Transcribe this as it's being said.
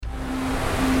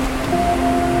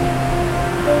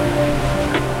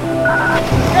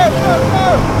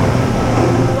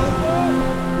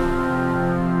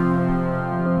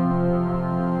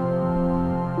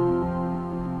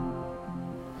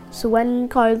So when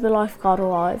Kyle the lifeguard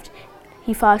arrived,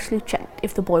 he firstly checked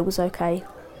if the boy was okay.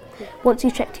 Once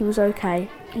he checked he was okay,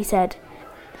 he said,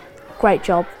 "Great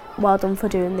job, well done for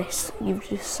doing this, you've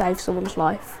just saved someone's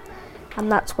life."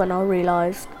 And that's when I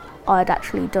realised I had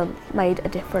actually made a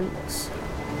difference.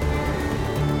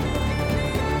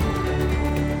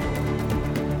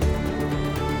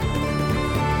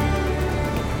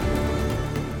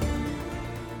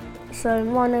 So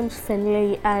my name's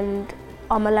Finley and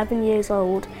I'm 11 years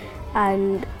old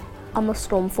and I'm a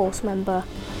Storm Force member.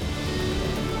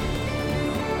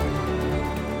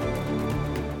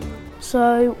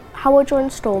 So how I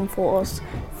joined Storm Force,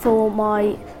 for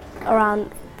my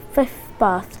around 5th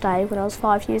birthday when I was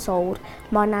 5 years old,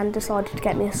 my nan decided to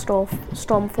get me a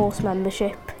Storm Force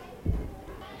membership.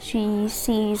 She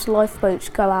sees lifeboats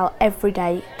go out every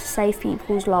day to save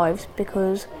people's lives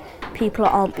because people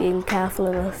aren't being careful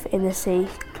enough in the sea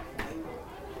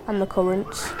and the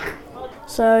currents.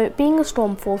 So being a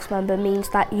Storm Force member means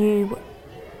that you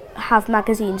have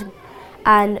magazines,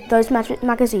 and those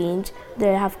magazines,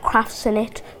 they have crafts in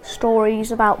it,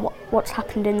 stories about what's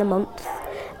happened in the month,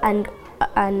 and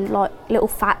like little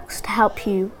facts to help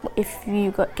you if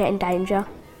you get in danger.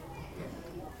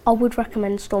 I would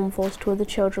recommend Storm Force to other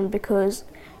children because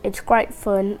it's great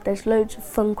fun, there's loads of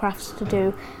fun crafts to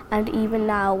do, and even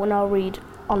now when I read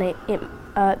on it,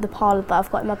 the pile that I've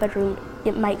got in my bedroom,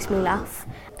 it makes me laugh.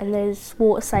 And there's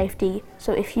water safety,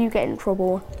 so if you get in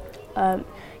trouble,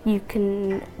 you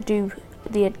can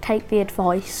take the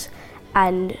advice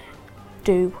and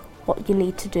do what you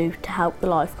need to do to help the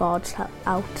lifeguards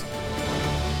out.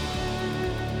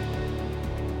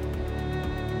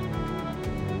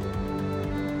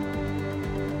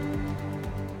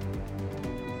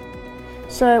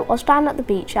 So I was down at the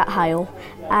beach at Hassall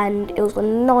and it was a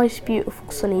nice, beautiful,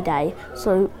 sunny day.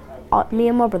 So me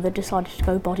and my brother decided to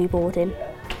go bodyboarding,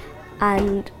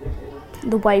 and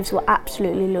the waves were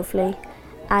absolutely lovely.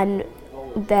 And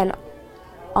then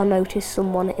I noticed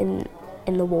someone in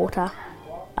the water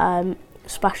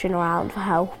splashing around for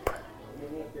help.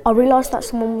 I realised that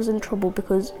someone was in trouble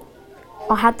because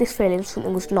I had this feeling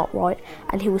something was not right,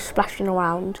 and he was splashing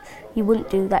around. You wouldn't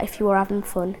do that if you were having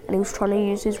fun, and he was trying to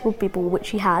use his rugby ball, which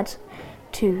he had,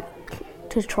 to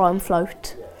try and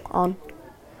float on.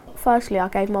 Firstly, I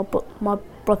gave my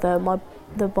brother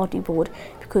the bodyboard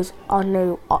because I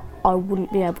knew I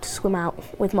wouldn't be able to swim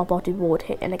out with my bodyboard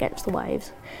hitting against the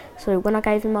waves. So when I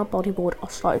gave him my bodyboard, I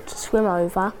started to swim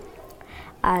over,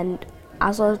 and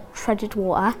as I treaded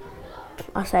water,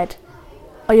 I said,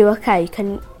 "Are you okay?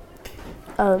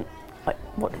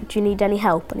 What, do you need any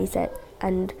help?"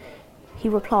 And he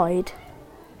replied,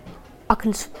 I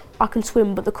can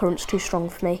swim, but the current's too strong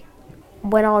for me."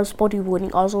 When I was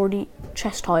bodyboarding, I was already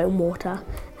chest high in water,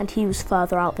 and he was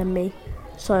further out than me,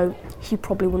 so he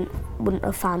probably wouldn't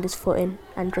have found his footing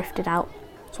and drifted out.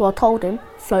 So I told him,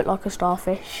 "Float like a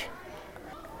starfish."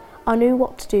 I knew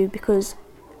what to do because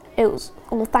it was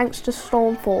thanks to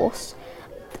Storm Force.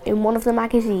 In one of the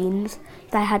magazines,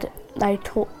 they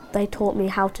taught me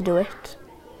how to do it,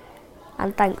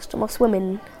 and thanks to my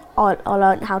swimming, I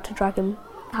learned how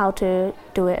to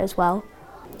do it as well.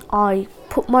 I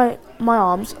put my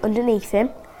arms underneath him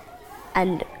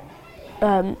and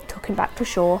took him back to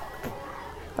shore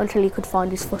until he could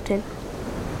find his footing.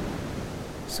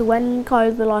 So when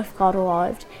Kyle the lifeguard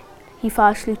arrived, he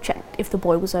firstly checked if the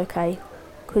boy was okay,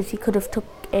 because he could have took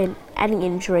in any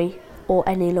injury or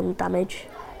any lung damage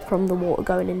from the water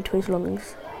going into his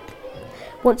lungs.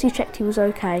 Once he checked he was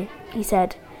okay, he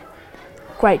said,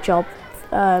 "Great job,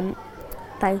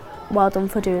 well done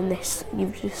for doing this,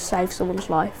 you've just saved someone's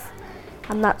life."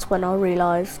 And that's when I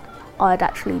realised I had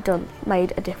actually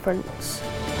made a difference.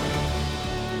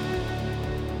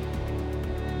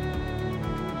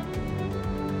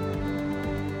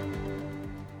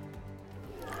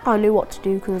 I knew what to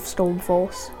do because of Storm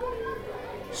Force.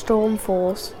 Storm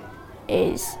Force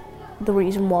is the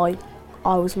reason why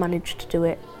I was managed to do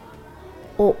it.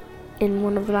 Or in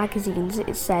one of the magazines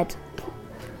it said,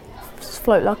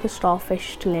 "Float like a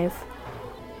starfish to live."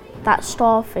 That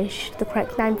starfish, the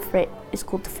correct name for it is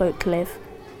called the float to live.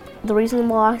 The reason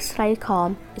why I stayed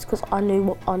calm is because I knew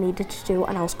what I needed to do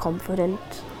and I was confident.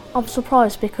 I'm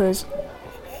surprised because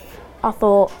I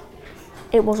thought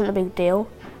it wasn't a big deal.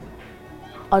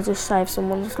 I just saved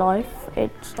someone's life.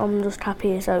 I'm just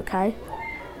happy it's okay.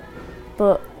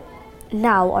 But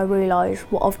now I realise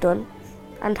what I've done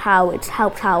and how it's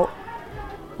helped out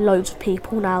loads of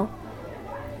people now.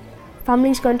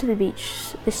 Families going to the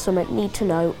beach this summer need to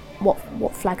know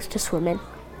what flags to swim in,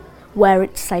 where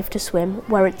it's safe to swim,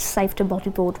 where it's safe to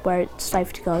bodyboard, where it's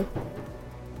safe to go.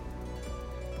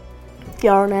 The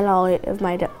RNLI have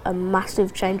made a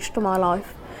massive change to my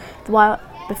life.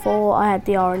 Before I had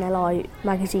the RNLI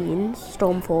magazines,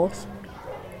 Storm Force,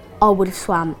 I would have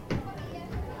swam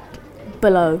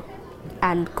below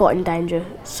and got in danger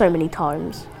so many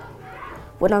times.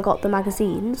 When I got the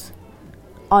magazines,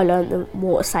 I learnt the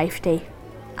water safety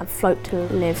and float to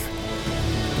live.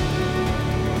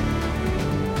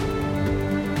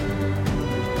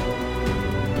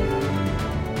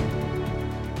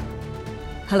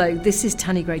 Hello, this is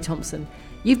Tanny Gray-Thompson.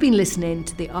 You've been listening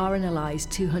to the RNLI's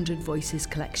 200 Voices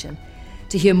collection.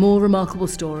 To hear more remarkable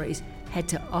stories, head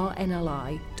to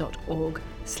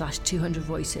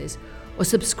rnli.org/200voices or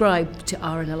subscribe to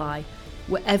RNLI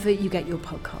wherever you get your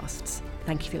podcasts.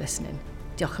 Thank you for listening.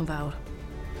 Diolch yn fawr.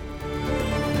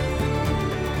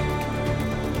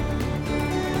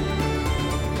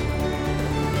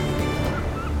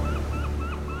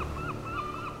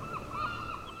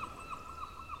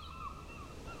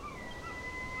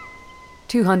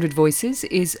 "200 Voices"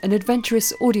 is an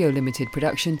adventurous audio limited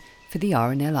production for the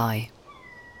RNLI.